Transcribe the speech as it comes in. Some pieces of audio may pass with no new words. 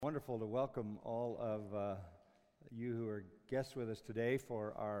wonderful to welcome all of you who are guests with us today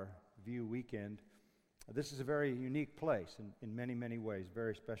for our View Weekend. This is a very unique place in many, many ways,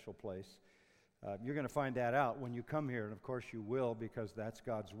 very special place. You're going to find that out when you come here, and of course you will, because that's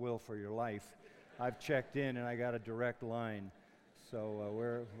God's will for your life. I've checked in and I got a direct line, so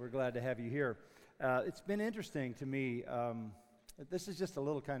we're glad to have you here. It's been interesting to me. This is just a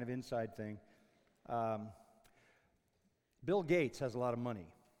little kind of inside thing. Bill Gates has a lot of money,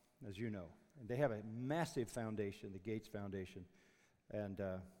 as you know, and they have a massive foundation, the Gates Foundation, and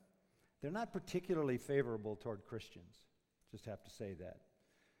they're not particularly favorable toward Christians, just have to say that.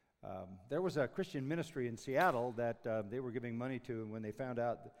 There was a Christian ministry in Seattle that they were giving money to, and when they found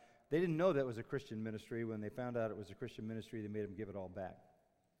out, they didn't know that was a Christian ministry. When they found out it was a Christian ministry, they made them give it all back.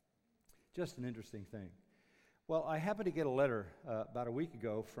 Just an interesting thing. Well, I happened to get a letter about a week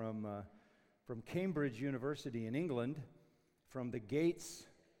ago from Cambridge University in England, from the Gates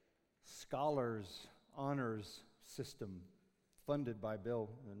Scholars Honors System, funded by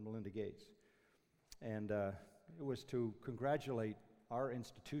Bill and Melinda Gates. And it was to congratulate our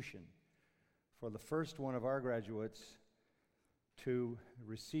institution for the first one of our graduates to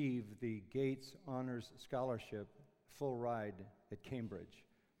receive the Gates Honors Scholarship, full ride at Cambridge.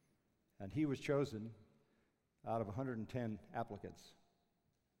 And he was chosen out of 110 applicants.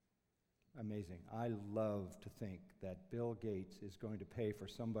 Amazing. I love to think that Bill Gates is going to pay for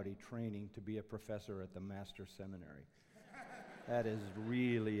somebody training to be a professor at the Master Seminary. That is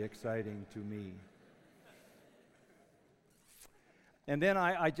really exciting to me. And then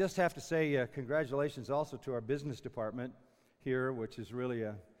I just have to say congratulations also to our business department here, which is really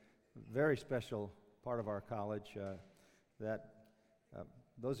a very special part of our college.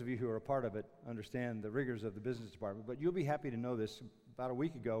 Those of you who are a part of it understand the rigors of the business department, but you'll be happy to know this. About a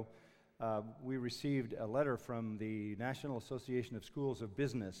week ago, we received a letter from the National Association of Schools of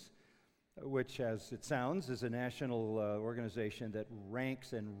Business, which, as it sounds, is a national organization that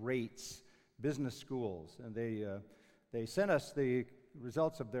ranks and rates business schools. And they sent us the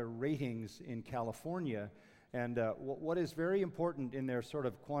results of their ratings in California. And what is very important in their sort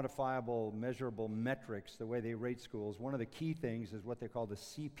of quantifiable, measurable metrics, the way they rate schools, one of the key things is what they call the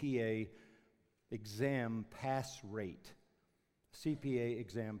CPA exam pass rate. CPA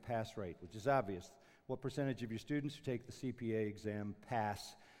exam pass rate, which is obvious. What percentage of your students who take the CPA exam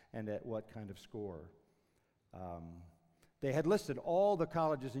pass, and at what kind of score? They had listed all the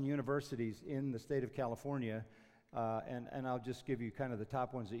colleges and universities in the state of California, and I'll just give you kind of the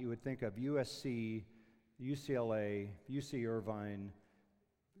top ones that you would think of: USC, UCLA, UC Irvine,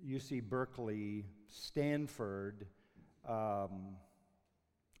 UC Berkeley, Stanford,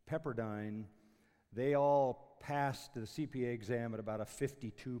 Pepperdine. They all passed the CPA exam at about a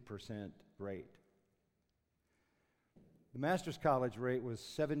 52% rate. The Master's College rate was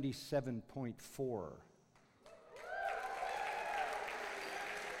 77.4.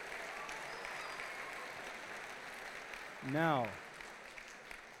 Now,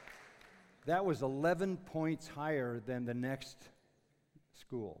 that was 11 points higher than the next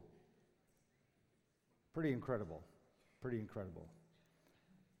school. Pretty incredible.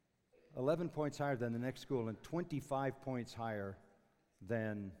 11 points higher than the next school and 25 points higher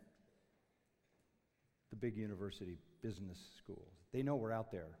than the big university business schools. They know we're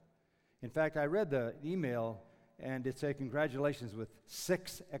out there. In fact, I read the email and it said, "Congratulations," with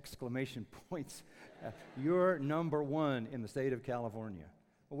 6 exclamation points. You're number one in the state of California.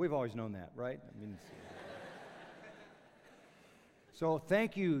 Well, we've always known that, right? I mean, so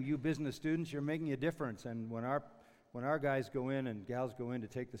thank you, you business students. You're making a difference. And when our guys go in and gals go in to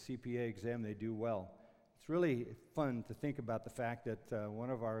take the CPA exam, they do well. It's really fun to think about the fact that one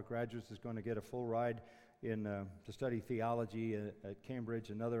of our graduates is going to get a full ride to study theology at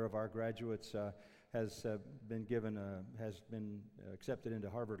Cambridge. Another of our graduates has been accepted into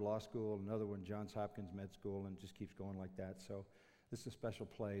Harvard Law School. Another one, Johns Hopkins Med School, and just keeps going like that. So this is a special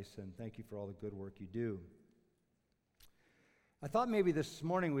place, and thank you for all the good work you do. I thought maybe this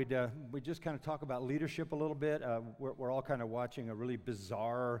morning we'd just kind of talk about leadership a little bit. We're all kind of watching a really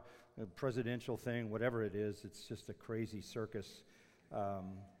bizarre presidential thing, whatever it is. It's just a crazy circus.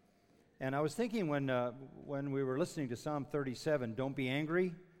 And I was thinking when we were listening to Psalm 37, "Don't be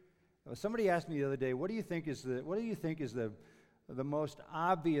angry." Somebody asked me the other day, "What do you think is the most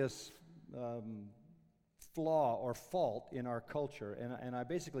obvious flaw or fault in our culture?" And I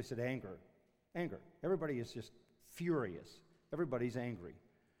basically said anger. Everybody is just furious. Everybody's angry.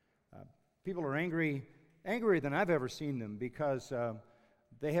 People are angrier than I've ever seen them, because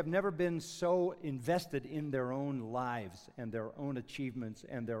they have never been so invested in their own lives and their own achievements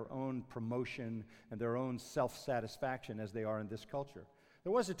and their own promotion and their own self-satisfaction as they are in this culture.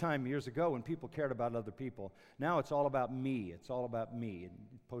 There was a time years ago when people cared about other people. Now it's all about me. It's all about me. And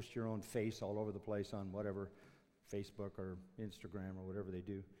you post your own face all over the place on whatever, Facebook or Instagram or whatever they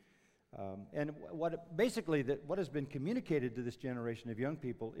do. And what has been communicated to this generation of young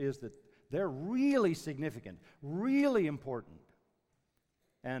people is that they're really significant, really important.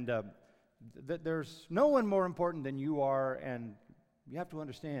 And that there's no one more important than you are, and you have to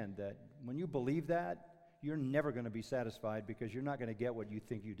understand that when you believe that, you're never going to be satisfied because you're not going to get what you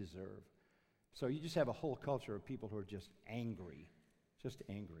think you deserve. So you just have a whole culture of people who are just angry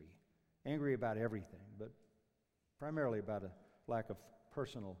about everything, but primarily about a lack of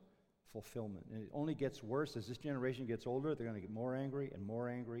personal fulfillment. And it only gets worse as this generation gets older. They're going to get more angry and more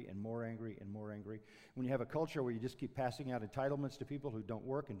angry and more angry and more angry. When you have a culture where you just keep passing out entitlements to people who don't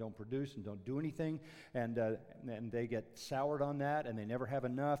work and don't produce and don't do anything, and they get soured on that and they never have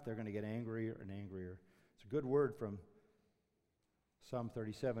enough, they're going to get angrier and angrier. It's a good word from Psalm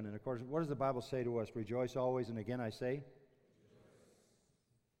 37. And of course, what does the Bible say to us? Rejoice always, and again I say,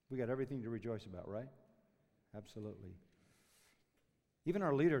 we got everything to rejoice about, right? Absolutely. Even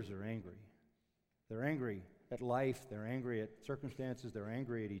our leaders are angry. They're angry at life. They're angry at circumstances. They're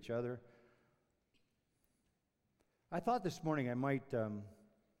angry at each other. I thought this morning I might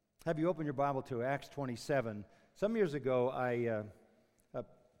have you open your Bible to Acts 27. Some years ago, I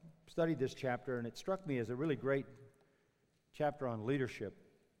studied this chapter, and it struck me as a really great chapter on leadership.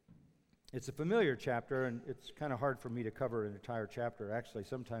 It's a familiar chapter, and it's kind of hard for me to cover an entire chapter. Actually,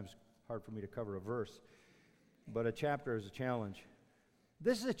 sometimes hard for me to cover a verse. But a chapter is a challenge.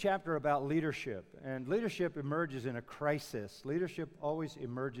 This is a chapter about leadership, and leadership emerges in a crisis. Leadership always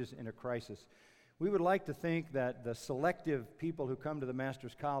emerges in a crisis. We would like to think that the selective people who come to the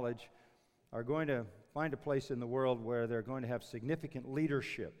Master's College are going to find a place in the world where they're going to have significant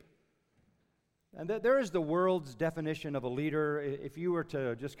leadership. And there is the world's definition of a leader. If you were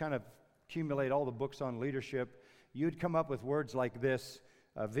to just kind of accumulate all the books on leadership, you'd come up with words like this: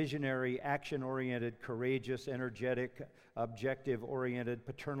 visionary, action-oriented, courageous, energetic, objective-oriented,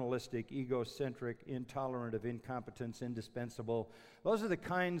 paternalistic, egocentric, intolerant of incompetence, indispensable. Those are the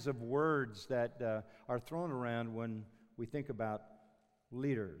kinds of words that are thrown around when we think about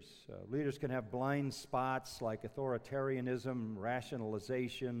leaders. Leaders can have blind spots like authoritarianism,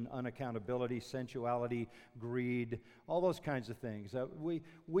 rationalization, unaccountability, sensuality, greed, all those kinds of things.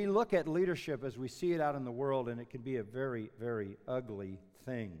 We look at leadership as we see it out in the world, and it can be a very, very ugly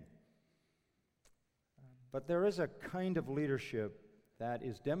thing. But there is a kind of leadership that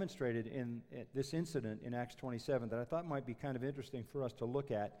is demonstrated in this incident in Acts 27 that I thought might be kind of interesting for us to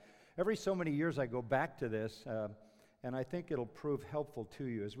look at. Every so many years I go back to this, and I think it'll prove helpful to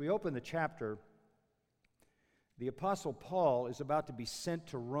you. As we open the chapter, the Apostle Paul is about to be sent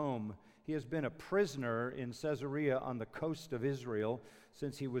to Rome. He has been a prisoner in Caesarea on the coast of Israel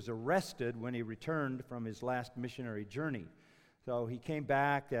since he was arrested when he returned from his last missionary journey. So he came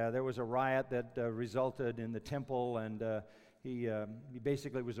back. There was a riot that resulted in the temple, and he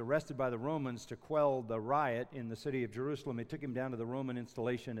basically was arrested by the Romans to quell the riot in the city of Jerusalem. They took him down to the Roman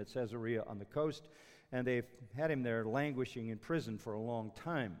installation at Caesarea on the coast, and they've had him there languishing in prison for a long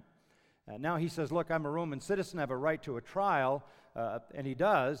time. Now he says, look, I'm a Roman citizen, I have a right to a trial, and he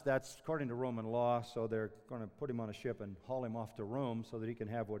does. That's according to Roman law, so they're going to put him on a ship and haul him off to Rome so that he can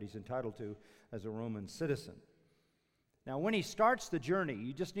have what he's entitled to as a Roman citizen. Now, when he starts the journey,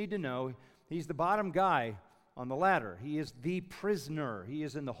 you just need to know he's the bottom guy on the ladder. He is the prisoner. He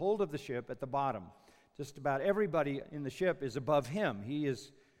is in the hold of the ship at the bottom. Just about everybody in the ship is above him. He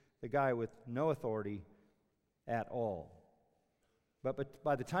is the guy with no authority at all. But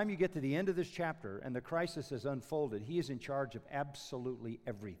by the time you get to the end of this chapter and the crisis has unfolded, he is in charge of absolutely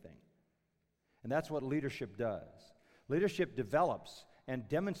everything. And that's what leadership does. Leadership develops and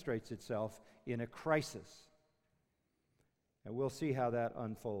demonstrates itself in a crisis. And we'll see how that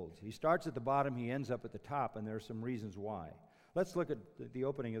unfolds. He starts at the bottom, he ends up at the top, and there are some reasons why. Let's look at the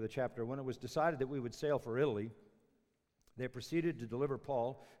opening of the chapter. When it was decided that we would sail for Italy, they proceeded to deliver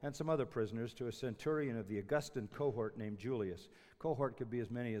Paul and some other prisoners to a centurion of the Augustan cohort named Julius. Cohort could be as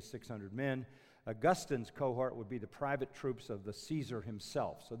many as 600 men. Augustan's cohort would be the private troops of the Caesar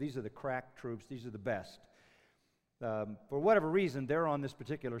himself. So these are the crack troops. These are the best. For whatever reason, they're on this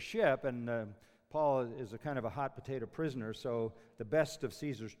particular ship, and Paul is a kind of a hot potato prisoner, so the best of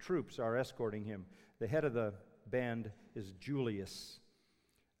Caesar's troops are escorting him. The head of the band is Julius.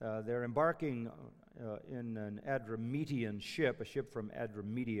 They're embarking in an Adramyttian ship, a ship from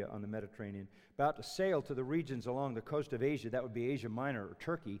Adramedia on the Mediterranean, about to sail to the regions along the coast of Asia. That would be Asia Minor, or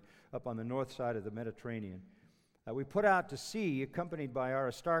Turkey, up on the north side of the Mediterranean. We put out to sea, accompanied by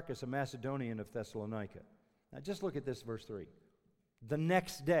Aristarchus, a Macedonian of Thessalonica. Now just look at this, verse 3. The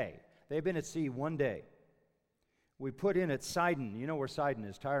next day, they've been at sea one day. We put in at Sidon. You know where Sidon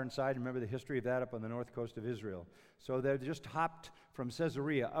is, Tyre and Sidon. Remember the history of that up on the north coast of Israel. So they just hopped from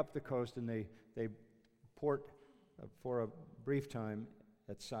Caesarea up the coast, and they port for a brief time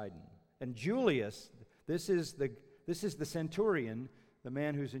at Sidon. And Julius, this is the centurion, the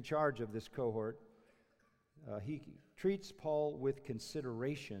man who's in charge of this cohort. He treats Paul with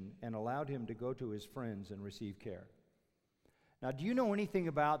consideration and allowed him to go to his friends and receive care. Now, do you know anything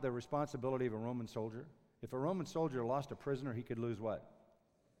about the responsibility of a Roman soldier? If a Roman soldier lost a prisoner, he could lose what?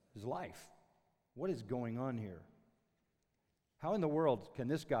 His life. What is going on here? How in the world can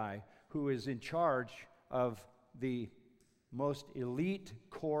this guy, who is in charge of the most elite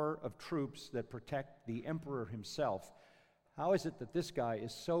corps of troops that protect the emperor himself, how is it that this guy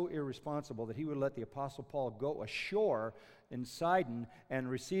is so irresponsible that he would let the Apostle Paul go ashore in Sidon and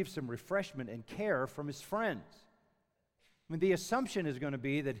receive some refreshment and care from his friends? I mean, the assumption is going to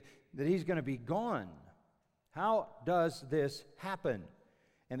be that he's going to be gone. How does this happen?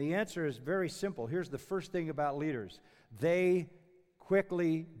 And the answer is very simple. Here's the first thing about leaders. They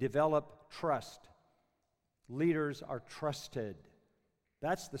quickly develop trust. Leaders are trusted.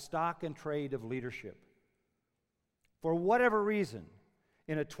 That's the stock and trade of leadership. For whatever reason,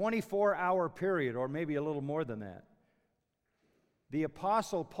 in a 24-hour period, or maybe a little more than that, the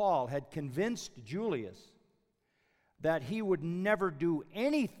Apostle Paul had convinced Julius that he would never do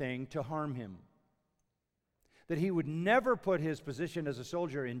anything to harm him, that he would never put his position as a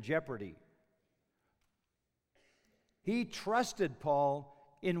soldier in jeopardy. He trusted Paul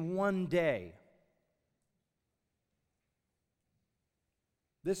in one day.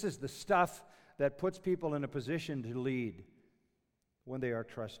 This is the stuff that puts people in a position to lead when they are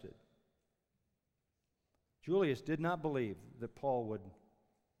trusted. Julius did not believe that Paul would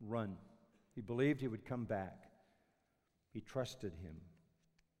run. He believed he would come back. He trusted him.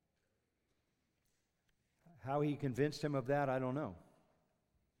 How he convinced him of that, I don't know.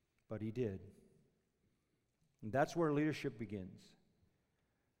 But he did. And that's where leadership begins.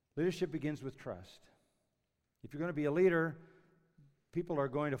 Leadership begins with trust. If you're going to be a leader, people are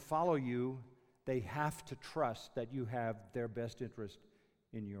going to follow you. They have to trust that you have their best interest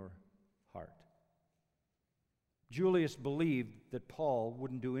in your heart. Julius believed that Paul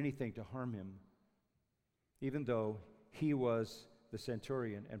wouldn't do anything to harm him, even though he was the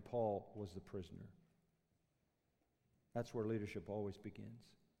centurion and Paul was the prisoner. That's where leadership always begins.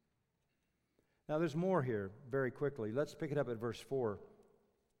 Now there's more here very quickly. Let's pick it up at verse 4.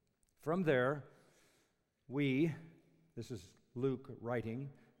 From there, this is Luke writing,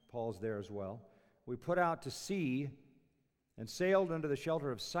 Paul's there as well, we put out to sea and sailed under the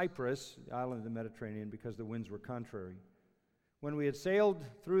shelter of Cyprus, the island of the Mediterranean, because the winds were contrary. When we had sailed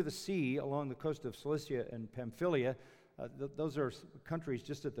through the sea along the coast of Cilicia and Pamphylia, those are countries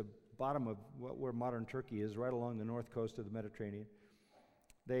just at the bottom of where modern Turkey is, right along the north coast of the Mediterranean.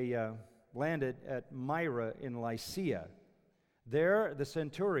 They landed at Myra in Lycia. There, the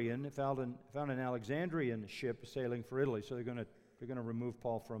centurion found an Alexandrian ship sailing for Italy, so they're going to remove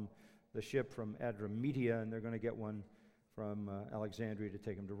Paul from the ship from Adramyttia, and they're going to get one from Alexandria to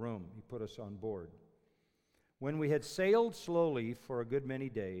take him to Rome. He put us on board. When we had sailed slowly for a good many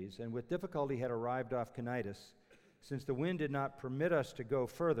days, and with difficulty had arrived off Cnidus, since the wind did not permit us to go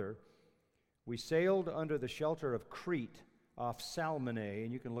further, we sailed under the shelter of Crete off Salmone,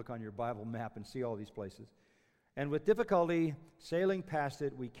 and you can look on your Bible map and see all these places. And with difficulty sailing past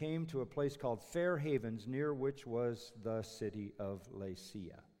it, we came to a place called Fair Havens, near which was the city of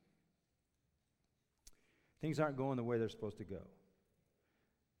Lasea. Things aren't going the way they're supposed to go.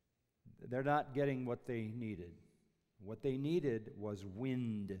 They're not getting what they needed. What they needed was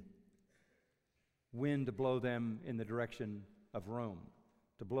wind. Wind to blow them in the direction of Rome,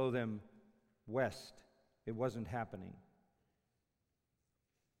 to blow them west. It wasn't happening.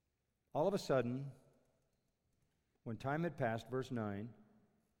 All of a sudden, when time had passed, verse 9,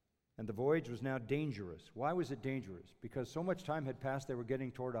 and the voyage was now dangerous. Why was it dangerous? Because so much time had passed, they were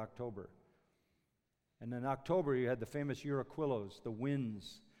getting toward October. And in October, you had the famous Euraquillos, the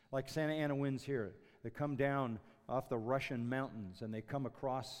winds, like Santa Ana winds here. They come down off the Russian mountains, and they come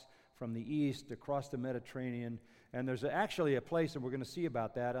across from the east, across the Mediterranean. And there's actually a place, and we're going to see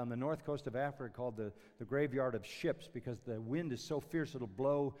about that, on the north coast of Africa called the graveyard of ships, because the wind is so fierce it'll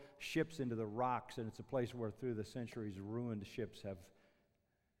blow ships into the rocks, and it's a place where through the centuries ruined ships have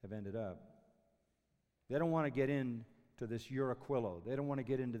ended up. They don't want to get into this Euraquillo. They don't want to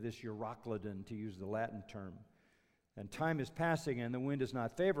get into this Euroclydon, to use the Latin term. And time is passing, and the wind is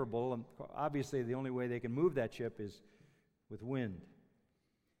not favorable, and obviously the only way they can move that ship is with wind.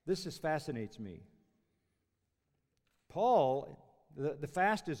 This just fascinates me. Paul The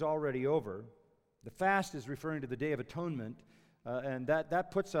fast is already over. The fast is referring to the Day of Atonement, and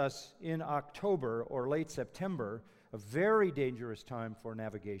that puts us in October or late September, a very dangerous time for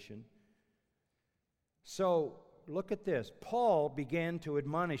navigation. So look at this. Paul began to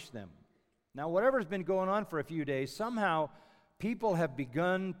admonish them. Now, whatever's been going on for a few days, somehow people have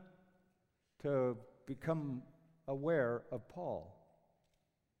begun to become aware of Paul.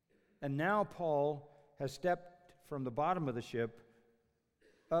 And now Paul has stepped from the bottom of the ship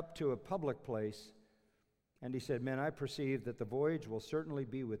up to a public place, and he said, "Men, I perceive that the voyage will certainly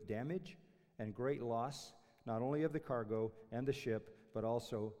be with damage and great loss, not only of the cargo and the ship, but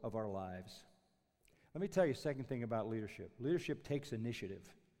also of our lives." Let me tell you a second thing about leadership. Leadership takes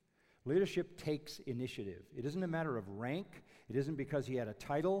initiative. Leadership takes initiative. It isn't a matter of rank. It isn't because he had a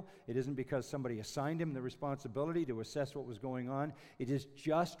title. It isn't because somebody assigned him the responsibility to assess what was going on. It is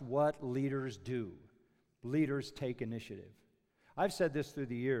just what leaders do. Leaders take initiative. I've said this through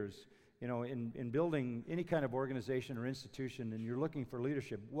the years, in building any kind of organization or institution, and you're looking for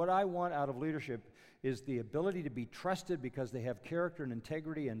leadership. What I want out of leadership is the ability to be trusted because they have character and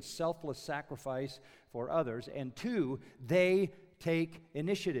integrity and selfless sacrifice for others. And two, they take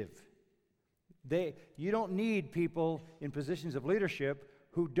initiative. You don't need people in positions of leadership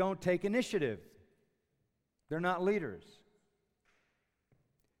who don't take initiative. They're not leaders.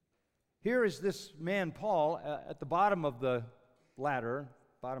 Here is this man, Paul, at the bottom of the ladder,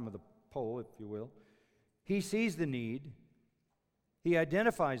 bottom of the pole, if you will. He sees the need. He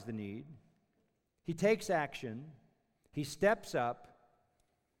identifies the need. He takes action. He steps up.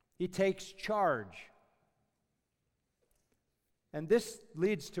 He takes charge. And this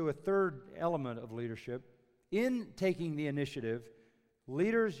leads to a third element of leadership. In taking the initiative,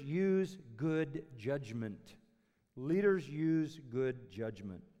 leaders use good judgment. Leaders use good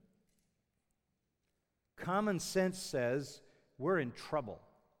judgment. Common sense says we're in trouble.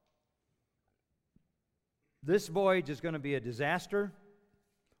 This voyage is going to be a disaster.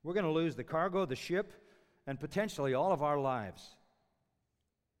 We're going to lose the cargo, the ship, and potentially all of our lives.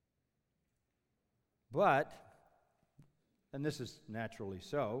 But, and this is naturally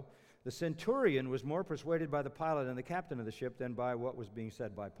so, the centurion was more persuaded by the pilot and the captain of the ship than by what was being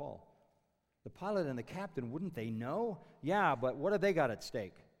said by Paul. The pilot and the captain, wouldn't they know? Yeah, but what have they got at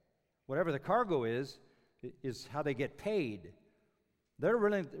stake? Whatever the cargo is how they get paid. They're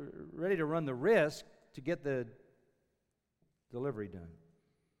really ready to run the risk to get the delivery done.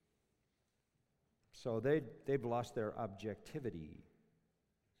 So they've lost their objectivity.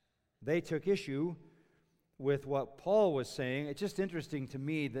 They took issue with what Paul was saying. It's just interesting to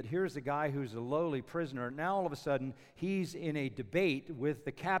me that here's a guy who's a lowly prisoner. Now all of a sudden, he's in a debate with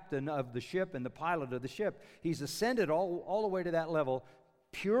the captain of the ship and the pilot of the ship. He's ascended all the way to that level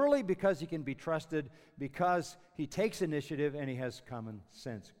purely because he can be trusted, because he takes initiative and he has common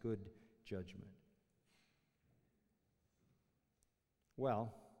sense, good judgment.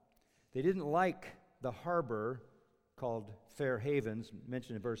 Well, they didn't like the harbor called Fair Havens,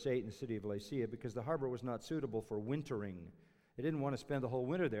 mentioned in verse 8 in the city of Laodicea, because the harbor was not suitable for wintering. They didn't want to spend the whole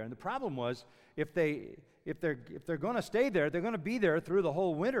winter there. And the problem was, if they're going to stay there, they're going to be there through the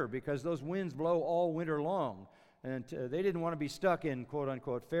whole winter, because those winds blow all winter long. And they didn't want to be stuck in,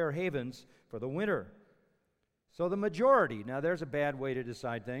 quote-unquote, Fair Havens for the winter. So the majority, now there's a bad way to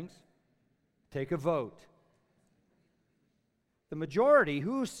decide things, take a vote. The majority,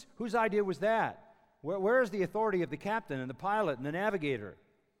 whose idea was that? Where's the authority of the captain and the pilot and the navigator?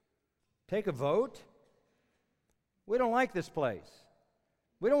 Take a vote? We don't like this place.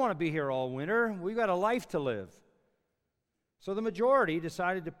 We don't want to be here all winter. We've got a life to live. So the majority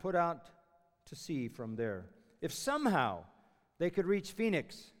decided to put out to sea from there. If somehow they could reach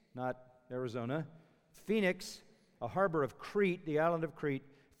Phoenix, not Arizona, Phoenix, a harbor of Crete, the island of Crete,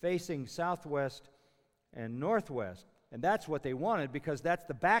 facing southwest and northwest. And that's what they wanted, because that's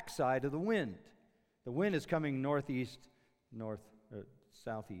the backside of the wind. The wind is coming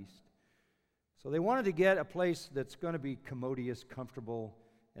southeast. So they wanted to get a place that's going to be commodious, comfortable,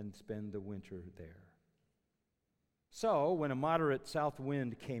 and spend the winter there. So when a moderate south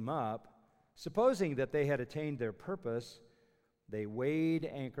wind came up, supposing that they had attained their purpose, they weighed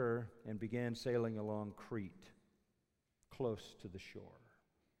anchor and began sailing along Crete, close to the shore.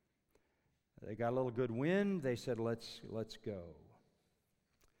 They got a little good wind. They said, let's go.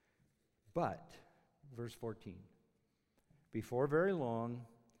 But, verse 14, before very long,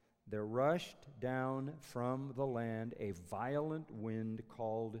 there rushed down from the land a violent wind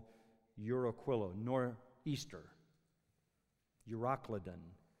called Euroquilo, nor'easter, Euroclydon.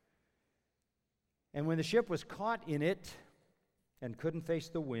 And when the ship was caught in it and couldn't face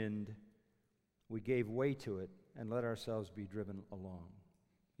the wind, we gave way to it and let ourselves be driven along.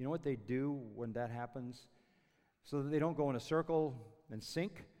 You know what they do when that happens? So that they don't go in a circle and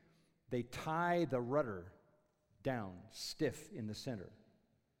sink, they tie the rudder down stiff in the center.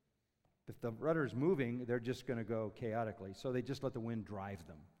 If the rudder is moving, they're just going to go chaotically. So they just let the wind drive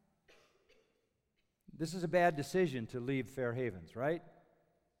them. This is a bad decision to leave Fair Havens, right?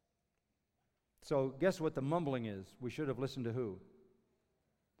 So guess what the mumbling is? We should have listened to who?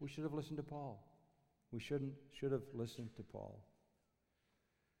 We should have listened to Paul. We should have listened to Paul.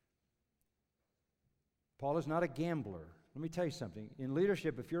 Paul is not a gambler. Let me tell you something. In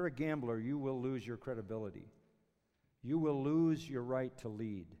leadership, if you're a gambler, you will lose your credibility. You will lose your right to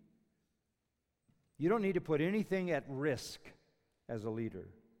lead. You don't need to put anything at risk as a leader.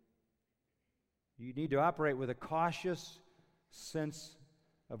 You need to operate with a cautious sense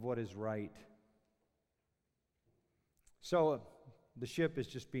of what is right. So the ship is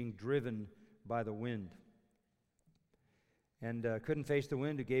just being driven by the wind. And couldn't face the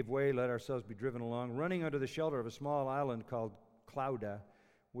wind, who gave way, let ourselves be driven along. Running under the shelter of a small island called Clauda,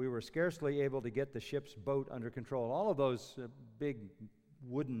 we were scarcely able to get the ship's boat under control. All of those big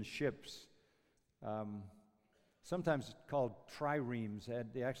wooden ships, sometimes called triremes,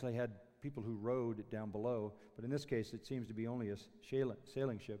 they actually had people who rowed down below, but in this case it seems to be only a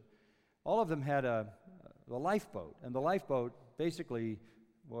sailing ship. All of them had the lifeboat, and the lifeboat basically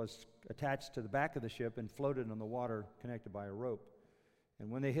was attached to the back of the ship and floated on the water connected by a rope. And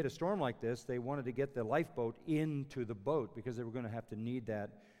when they hit a storm like this, they wanted to get the lifeboat into the boat because they were going to have to need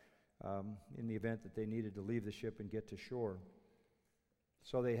that in the event that they needed to leave the ship and get to shore.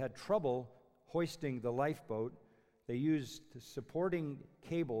 So they had trouble hoisting the lifeboat. They used supporting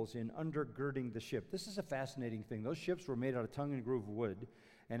cables in undergirding the ship. This is a fascinating thing. Those ships were made out of tongue and groove wood,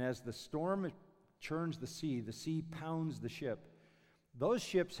 and as the storm churns the sea pounds the ship. Those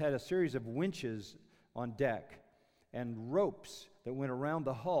ships had a series of winches on deck and ropes that went around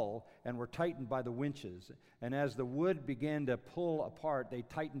the hull and were tightened by the winches. And as the wood began to pull apart, they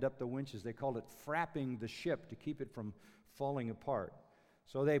tightened up the winches. They called it frapping the ship to keep it from falling apart.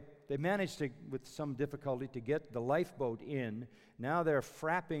 So they managed to, with some difficulty, to get the lifeboat in. Now they're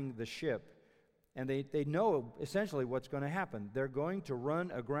frapping the ship, and they know essentially what's going to happen. They're going to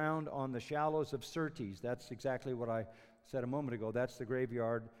run aground on the shallows of Syrtis. That's exactly what I said a moment ago. That's the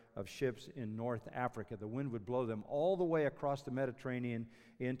graveyard of ships in North Africa. The wind would blow them all the way across the Mediterranean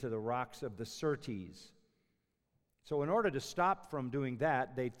into the rocks of the Syrtis. So in order to stop from doing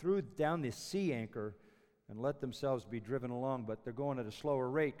that, they threw down this sea anchor and let themselves be driven along, but they're going at a slower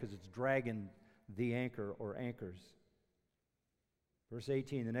rate because it's dragging the anchor or anchors. Verse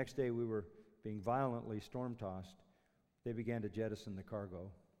 18, the next day we were being violently storm-tossed. They began to jettison the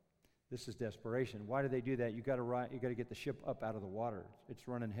cargo. This is desperation. Why do they do that? You got to get the ship up out of the water. It's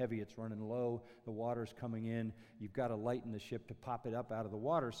running heavy. It's running low. The water's coming in. You've got to lighten the ship to pop it up out of the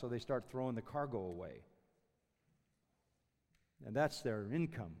water. So they start throwing the cargo away, and that's their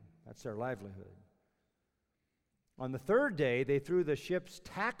income. That's their livelihood. On the third day, they threw the ship's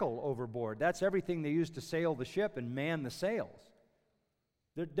tackle overboard. That's everything they used to sail the ship and man the sails.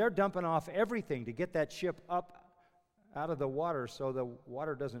 They're dumping off everything to get that ship up out of the water so the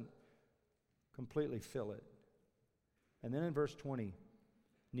water doesn't completely fill it. And then in verse 20,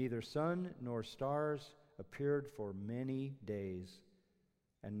 neither sun nor stars appeared for many days,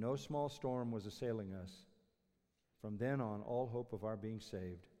 and no small storm was assailing us. From then on, all hope of our being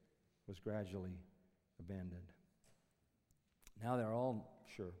saved was gradually abandoned. Now they're all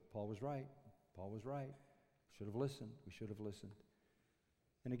sure, Paul was right. Paul was right. Should have listened. We should have listened.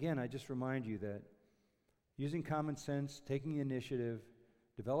 And again, I just remind you that using common sense, taking initiative,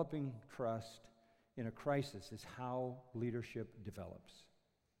 developing trust in a crisis is how leadership develops.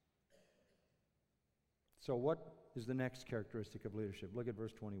 So what is the next characteristic of leadership? Look at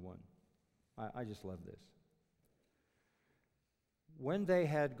verse 21. I just love this. When they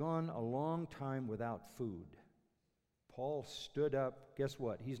had gone a long time without food, Paul stood up. Guess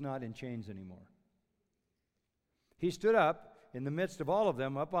what? He's not in chains anymore. He stood up in the midst of all of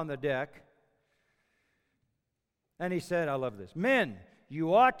them, up on the deck, and he said, I love this, men,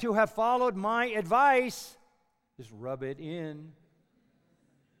 you ought to have followed my advice. Just rub it in.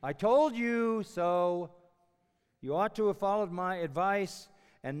 I told you so. You ought to have followed my advice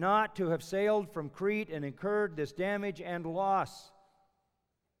and not to have sailed from Crete and incurred this damage and loss.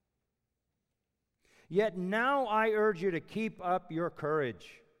 Yet now I urge you to keep up your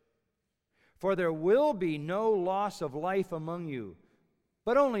courage, for there will be no loss of life among you,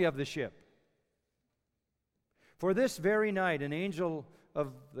 but only of the ship. For this very night an angel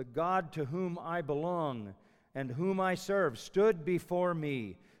of the God to whom I belong and whom I serve stood before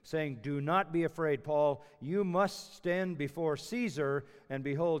me, saying, "Do not be afraid, Paul. You must stand before Caesar, and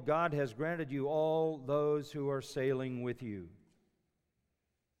behold, God has granted you all those who are sailing with you."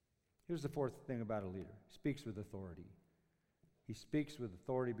 Here's the fourth thing about a leader. He speaks with authority. He speaks with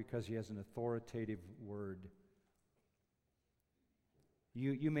authority because he has an authoritative word.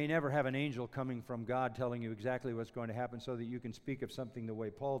 You may never have an angel coming from God telling you exactly what's going to happen so that you can speak of something the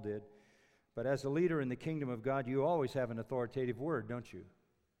way Paul did. But as a leader in the kingdom of God, you always have an authoritative word, don't you?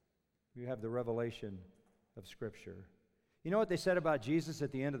 You have the revelation of Scripture. You know what they said about Jesus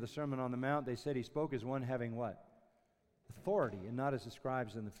at the end of the Sermon on the Mount? They said he spoke as one having what? Authority, and not as the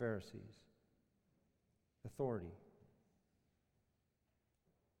scribes and the Pharisees. Authority.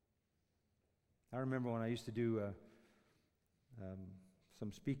 I remember when I used to do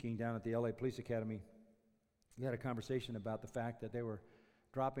some speaking down at the LA Police Academy. We had a conversation about the fact that they were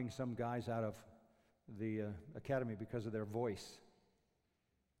dropping some guys out of the academy because of their voice.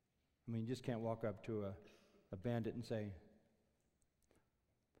 I mean, you just can't walk up to a bandit and say,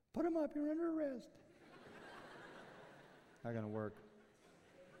 "Put him up, you're under arrest." Not going to work.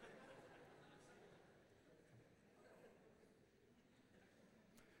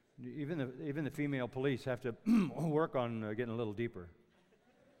 Even the female police have to work on getting a little deeper.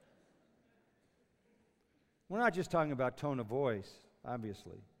 We're not just talking about tone of voice,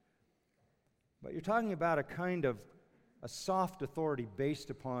 obviously, but you're talking about a kind of a soft authority based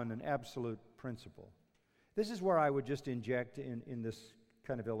upon an absolute principle. This is where I would just inject in this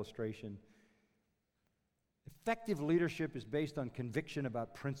kind of illustration. Effective leadership is based on conviction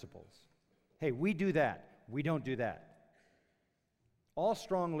about principles. Hey, we do that. We don't do that. All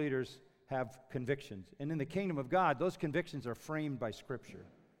strong leaders have convictions. And in the kingdom of God, those convictions are framed by Scripture.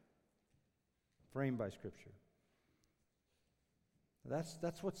 Framed by Scripture.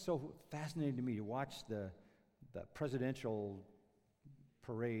 That's what's so fascinating to me, to watch the presidential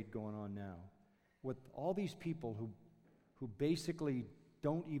parade going on now, with all these people who basically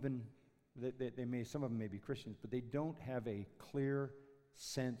don't even, some of them may be Christians, but they don't have a clear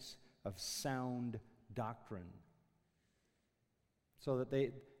sense of sound doctrine. So that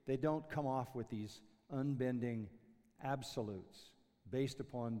they don't come off with these unbending absolutes based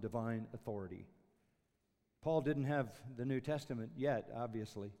upon divine authority. Paul didn't have the New Testament yet,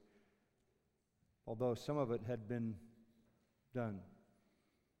 obviously, although some of it had been done.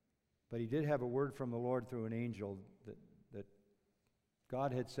 But he did have a word from the Lord through an angel that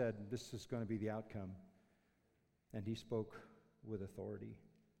God had said, this is going to be the outcome. And he spoke with authority.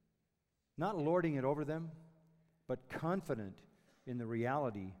 Not lording it over them, but confident in the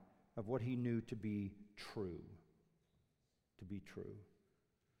reality of what he knew to be true. To be true.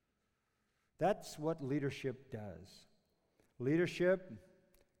 That's what leadership does. Leadership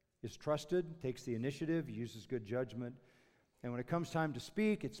is trusted, takes the initiative, uses good judgment, and when it comes time to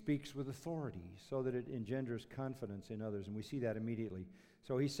speak, it speaks with authority so that it engenders confidence in others, and we see that immediately.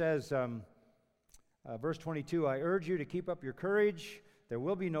 So he says, verse 22, "I urge you to keep up your courage. There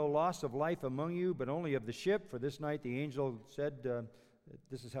will be no loss of life among you, but only of the ship. For this night the angel said,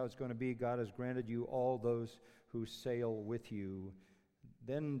 this is how it's going to be. God has granted you all those who sail with you."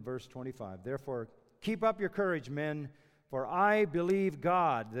 Then verse 25, "Therefore keep up your courage, men, for I believe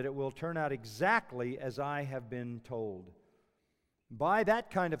God that it will turn out exactly as I have been told." By that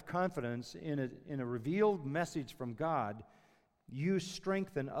kind of confidence in a revealed message from God, you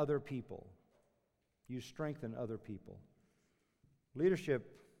strengthen other people. You strengthen other people. Leadership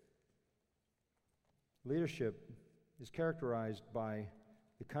is characterized by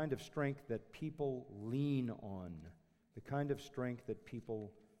the kind of strength that people lean on. The kind of strength that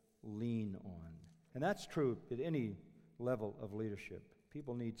people lean on. And that's true at any level of leadership.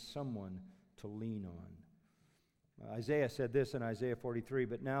 People need someone to lean on. Isaiah said this in Isaiah 43,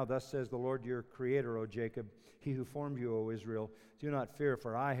 "But now thus says the Lord your Creator, O Jacob, he who formed you, O Israel, do not fear,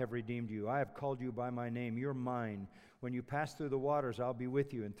 for I have redeemed you. I have called you by my name. You're mine. When you pass through the waters, I'll be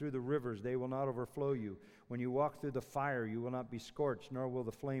with you, and through the rivers, they will not overflow you. When you walk through the fire, you will not be scorched, nor will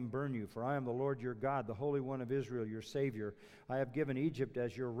the flame burn you. For I am the Lord your God, the Holy One of Israel, your Savior. I have given Egypt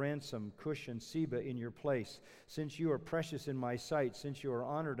as your ransom, Cush and Seba in your place. Since you are precious in my sight, since you are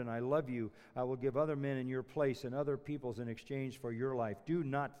honored and I love you, I will give other men in your place and other peoples in exchange for your life. Do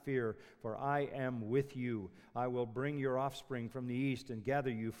not fear, for I am with you. I will bring your offspring from the east and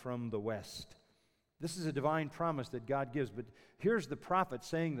gather you from the west." This is a divine promise that God gives, but here's the prophet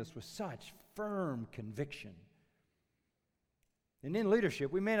saying this with such firm conviction. And in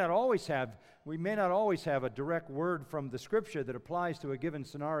leadership, we may not always have a direct word from the Scripture that applies to a given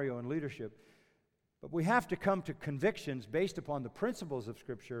scenario in leadership, but we have to come to convictions based upon the principles of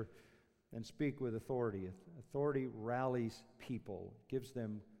Scripture and speak with authority. Authority rallies people, gives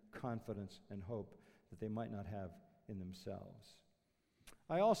them confidence and hope that they might not have in themselves.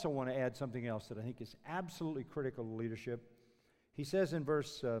 I also want to add something else that I think is absolutely critical to leadership. He says in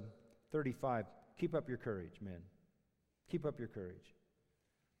verse 35, keep up your courage, men. Keep up your courage.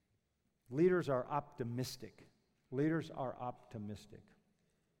 Leaders are optimistic. Leaders are optimistic.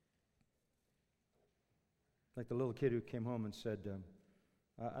 Like the little kid who came home and said,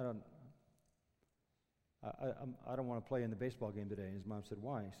 I don't want to play in the baseball game today. And his mom said,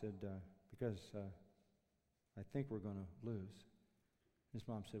 why? He said, because I think we're going to lose. His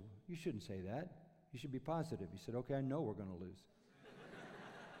mom said, well, you shouldn't say that. You should be positive. He said, okay, I know we're going to lose.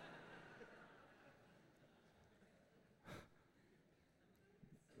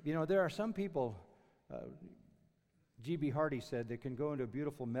 You know, there are some people, G.B. Hardy said, that can go into a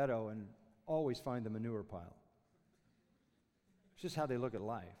beautiful meadow and always find the manure pile. It's just how they look at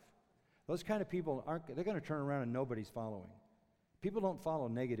life. Those kind of people they're going to turn around and nobody's following. People don't follow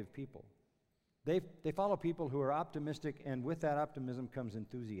negative people. They follow people who are optimistic, and with that optimism comes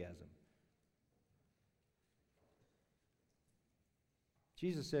enthusiasm.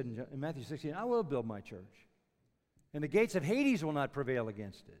 Jesus said in Matthew 16, I will build my church, and the gates of Hades will not prevail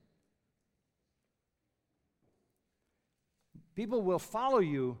against it. People will follow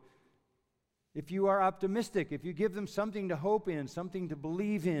you if you are optimistic, if you give them something to hope in, something to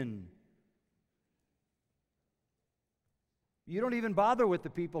believe in. You don't even bother with the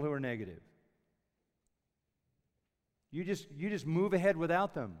people who are negative. You just move ahead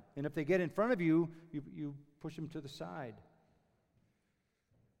without them. And if they get in front of you, you push them to the side.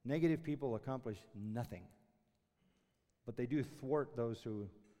 Negative people accomplish nothing. But they do thwart those who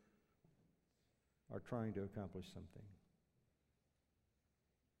are trying to accomplish something.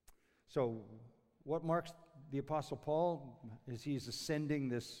 So, what marks the Apostle Paul as he's ascending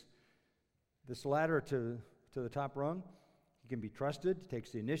this ladder to the top rung? He can be trusted,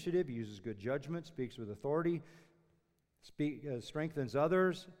 takes the initiative, he uses good judgment, speaks with authority, strengthens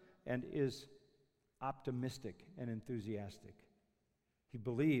others, and is optimistic and enthusiastic. He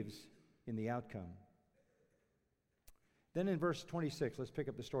believes in the outcome. Then in verse 26, let's pick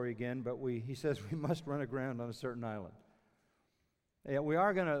up the story again, but he says we must run aground on a certain island. Yeah,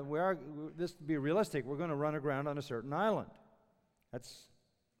 this to be realistic, we're going to run aground on a certain island. That's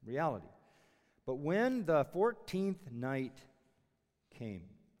reality. But when the 14th night came,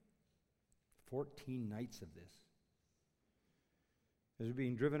 14 nights of this, as we were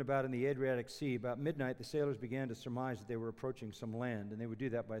being driven about in the Adriatic Sea, about midnight the sailors began to surmise that they were approaching some land, and they would do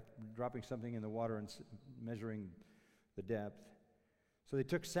that by dropping something in the water and measuring the depth. So they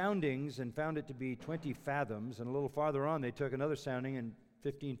took soundings and found it to be 20 fathoms, and a little farther on they took another sounding and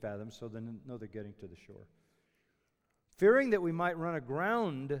 15 fathoms, so they know they're getting to the shore. Fearing that we might run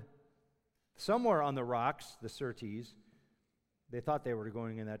aground somewhere on the rocks, the Syrtes, they thought they were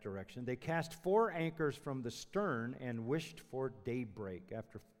going in that direction. They cast 4 anchors from the stern and wished for daybreak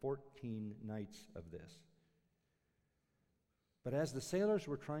after 14 nights of this. But as the sailors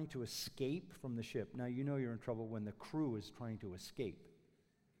were trying to escape from the ship, now you know you're in trouble when the crew is trying to escape.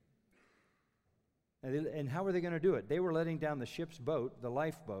 And how were they going to do it? They were letting down the ship's boat, the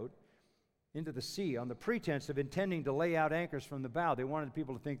lifeboat, into the sea on the pretense of intending to lay out anchors from the bow. They wanted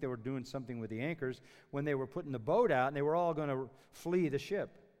people to think they were doing something with the anchors when they were putting the boat out, and they were all going to flee the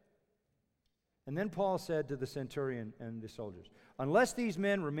ship. And then Paul said to the centurion and the soldiers, unless these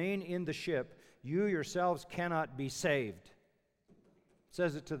men remain in the ship, you yourselves cannot be saved.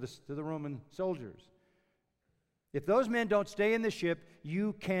 Says it to the Roman soldiers. If those men don't stay in the ship,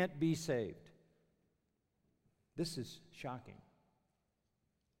 you can't be saved. This is shocking.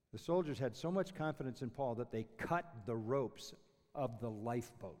 The soldiers had so much confidence in Paul that they cut the ropes of the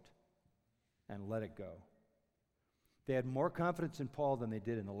lifeboat and let it go. They had more confidence in Paul than they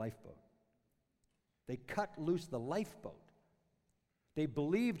did in the lifeboat. They cut loose the lifeboat. They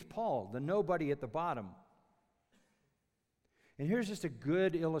believed Paul, the nobody at the bottom. And here's just a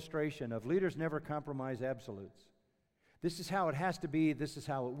good illustration of leaders never compromise absolutes. This is how it has to be. This is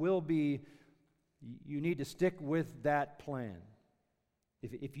how it will be. You need to stick with that plan.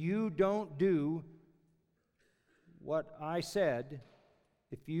 If you don't do what I said,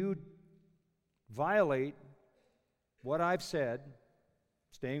 if you violate what I've said,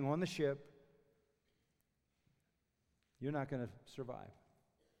 staying on the ship, you're not going to survive.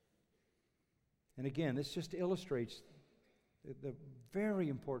 And again, this just illustrates the very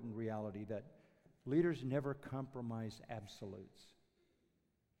important reality that leaders never compromise absolutes.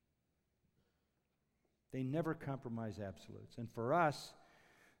 They never compromise absolutes. And for us,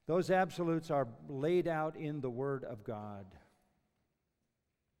 those absolutes are laid out in the Word of God.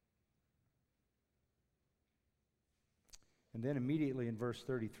 And then immediately in verse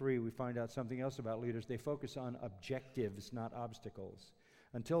 33, we find out something else about leaders. They focus on objectives, not obstacles.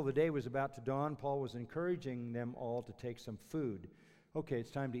 Until the day was about to dawn, Paul was encouraging them all to take some food. Okay,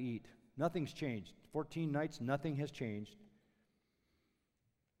 it's time to eat. Nothing's changed. 14 nights, nothing has changed.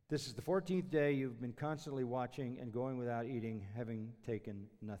 This is the 14th day you've been constantly watching and going without eating, having taken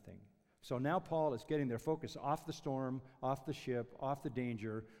nothing. So now Paul is getting their focus off the storm, off the ship, off the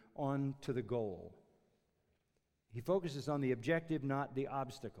danger, on to the goal. He focuses on the objective, not the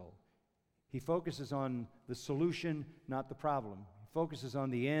obstacle. He focuses on the solution, not the problem. He focuses on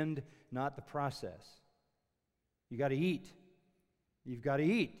the end, not the process. You got to eat. You've got to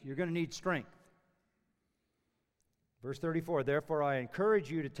eat. You're going to need strength. Verse 34, therefore I encourage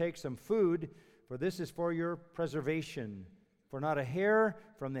you to take some food, for this is for your preservation. For not a hair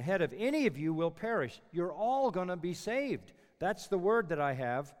from the head of any of you will perish. You're all going to be saved. That's the word that I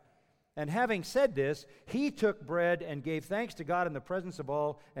have. And having said this, he took bread and gave thanks to God in the presence of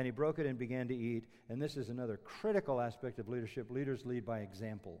all, and he broke it and began to eat. And this is another critical aspect of leadership. Leaders lead by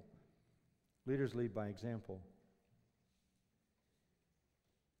example. Leaders lead by example.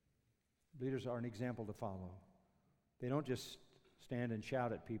 Leaders are an example to follow. They don't just stand and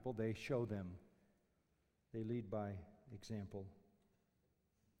shout at people, they show them. They lead by example.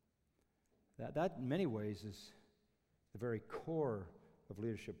 That in many ways is the very core of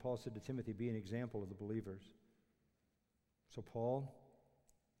leadership. Paul said to Timothy, be an example of the believers. So Paul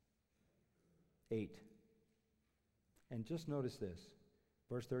ate. And just notice this,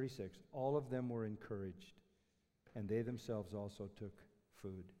 verse 36, all of them were encouraged, and they themselves also took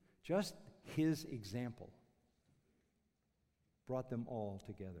food. Just his example brought them all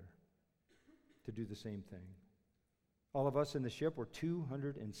together to do the same thing. All of us in the ship were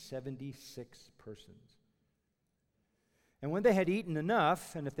 276 persons. And when they had eaten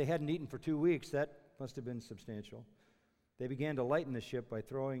enough, and if they hadn't eaten for 2 weeks, that must have been substantial, they began to lighten the ship by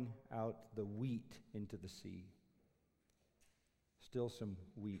throwing out the wheat into the sea. Still some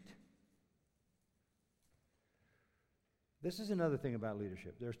wheat. This is another thing about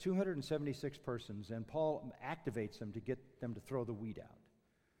leadership. There's 276 persons, and Paul activates them to get them to throw the wheat out.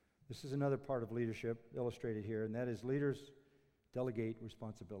 This is another part of leadership illustrated here, and that is leaders delegate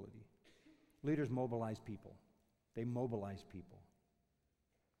responsibility. Leaders mobilize people. They mobilize people.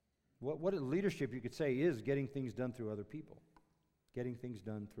 What leadership, you could say, is getting things done through other people. Getting things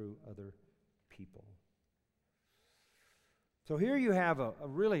done through other people. So here you have a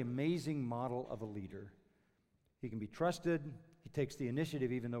really amazing model of a leader. He can be trusted. He takes the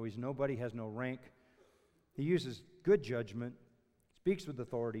initiative even though he's nobody, has no rank. He uses good judgment, speaks with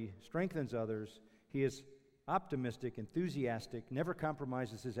authority, strengthens others. He is optimistic, enthusiastic, never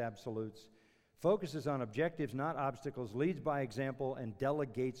compromises his absolutes, focuses on objectives, not obstacles, leads by example, and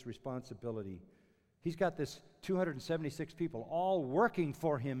delegates responsibility. He's got this 276 people all working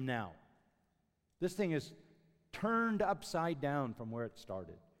for him now. This thing is turned upside down from where it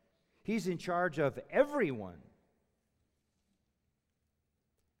started. He's in charge of everyone.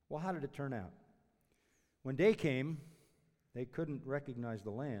 Well, how did it turn out? When day came, they couldn't recognize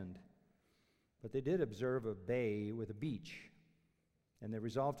the land, but they did observe a bay with a beach, and they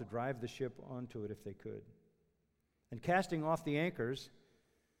resolved to drive the ship onto it if they could. And casting off the anchors,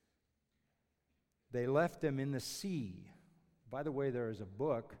 they left them in the sea. By the way, there is a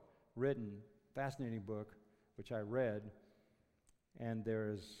book written, fascinating book, which I read, and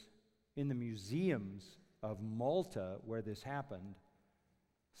there's in the museums of Malta where this happened,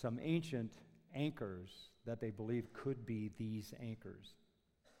 some ancient anchors that they believe could be these anchors.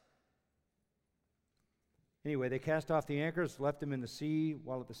 Anyway, they cast off the anchors, left them in the sea,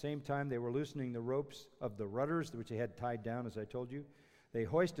 while at the same time they were loosening the ropes of the rudders, which they had tied down, as I told you. They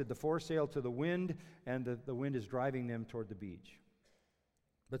hoisted the foresail to the wind, and the wind is driving them toward the beach.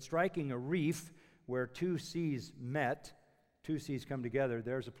 But striking a reef where two seas met, two seas come together.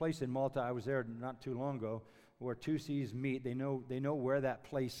 There's a place in Malta, I was there not too long ago, where two seas meet. They know where that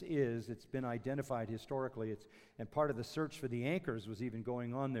place is. It's been identified historically. And part of the search for the anchors was even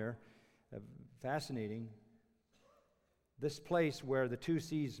going on there. Fascinating. This place where the two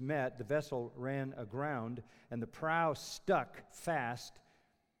seas met, the vessel ran aground, and the prow stuck fast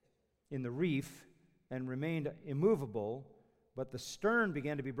in the reef and remained immovable, but the stern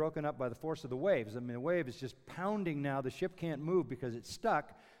began to be broken up by the force of the waves. I mean, the wave is just pounding now. The ship can't move because it's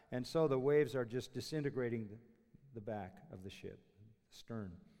stuck, and so the waves are just disintegrating the back of the ship,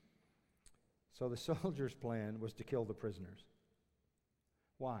 stern. So the soldiers' plan was to kill the prisoners.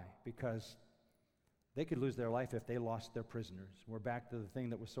 Why? Because they could lose their life if they lost their prisoners. We're back to the thing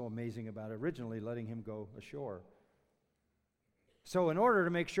that was so amazing about originally letting him go ashore. So in order to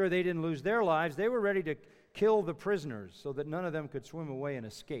make sure they didn't lose their lives, they were ready to kill the prisoners so that none of them could swim away and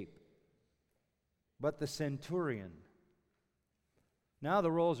escape. But the centurion, now the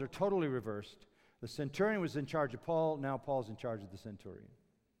roles are totally reversed. The centurion was in charge of Paul, now Paul's in charge of the centurion.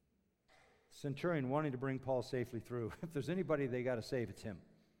 Centurion wanting to bring Paul safely through. If there's anybody they got to save, it's him.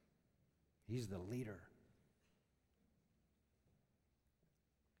 He's the leader.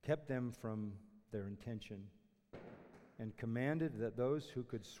 Kept them from their intention and commanded that those who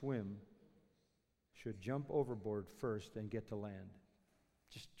could swim should jump overboard first and get to land.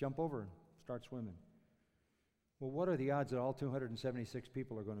 Just jump over and start swimming. Well, what are the odds that all 276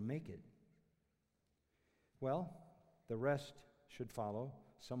 people are going to make it? Well, the rest should follow,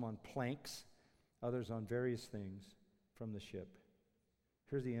 some on planks, others on various things from the ship.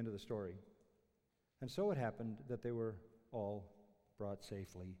 Here's the end of the story. And so it happened that they were all brought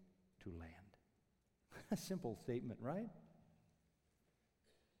safely to land. A simple statement, right?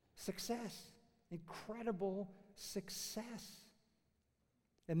 Success. Incredible success.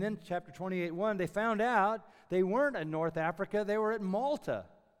 And then chapter 28:1, they found out they weren't in North Africa, they were at Malta,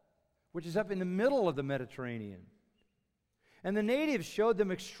 which is up in the middle of the Mediterranean. And the natives showed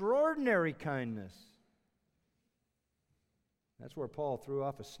them extraordinary kindness. That's where Paul threw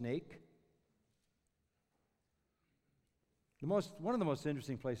off a snake. One of the most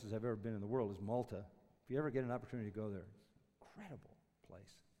interesting places I've ever been in the world is Malta. If you ever get an opportunity to go there, incredible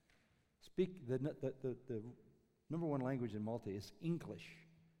place. The number one language in Malta is English,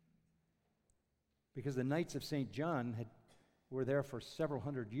 because the Knights of St. John were there for several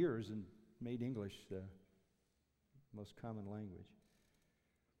hundred years and made English the most common language.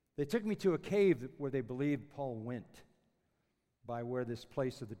 They took me to a cave where they believed Paul went, by where this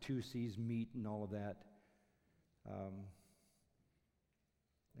place of the two seas meet and all of that.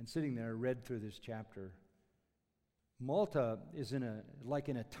 And sitting there, I read through this chapter. Malta is like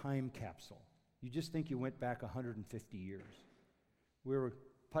in a time capsule. You just think you went back 150 years. We were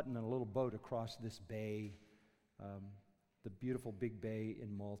putting on a little boat across this bay, the beautiful big bay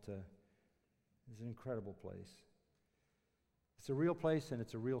in Malta. It's an incredible place. It's a real place and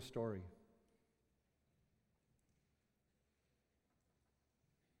it's a real story.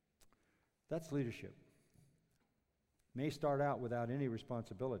 That's leadership. May start out without any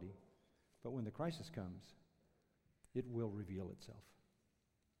responsibility, but when the crisis comes, it will reveal itself.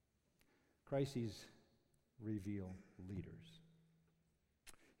 Crises reveal leaders.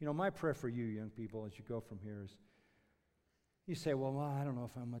 You know, my prayer for you, young people, as you go from here is, you say, well, I don't know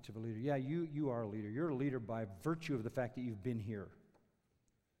if I'm much of a leader. Yeah, you are a leader. You're a leader by virtue of the fact that you've been here.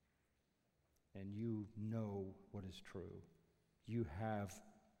 And you know what is true. You have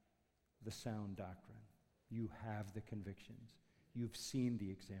the sound doctrine. You have the convictions. You've seen the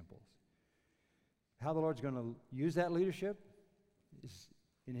examples. How the Lord's going to use that leadership is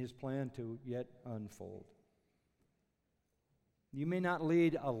in His plan to yet unfold. You may not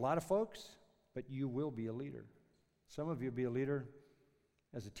lead a lot of folks, but you will be a leader. Some of you will be a leader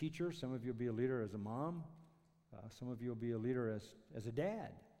as a teacher. Some of you will be a leader as a mom. Some of you will be a leader as a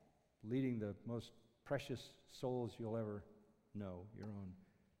dad, leading the most precious souls you'll ever know, your own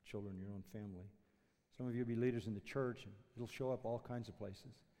children, your own family. Some of you will be leaders in the church, and it'll show up all kinds of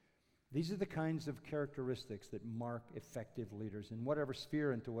places. These are the kinds of characteristics that mark effective leaders in whatever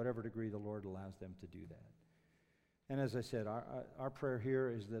sphere and to whatever degree the Lord allows them to do that. And as I said, our prayer here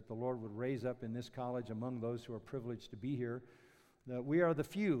is that the Lord would raise up in this college among those who are privileged to be here, that we are the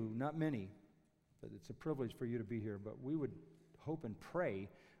few, not many, but it's a privilege for you to be here. But we would hope and pray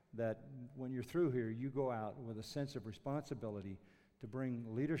that when you're through here, you go out with a sense of responsibility to bring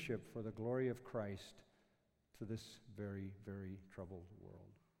leadership for the glory of Christ to this very, very troubled world.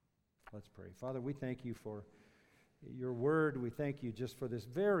 Let's pray. Father, we thank you for your word. We thank you just for this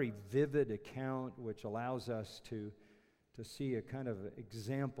very vivid account which allows us to see a kind of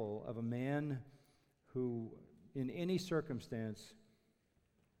example of a man who, in any circumstance,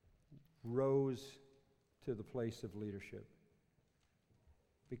 rose to the place of leadership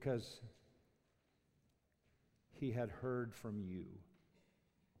because he had heard from you.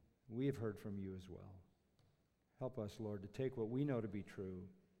 We have heard from you as well. Help us, Lord, to take what we know to be true,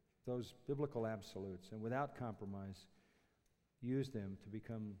 those biblical absolutes, and without compromise, use them to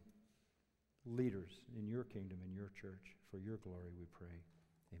become leaders in your kingdom, in your church. For your glory, we pray.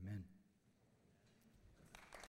 Amen.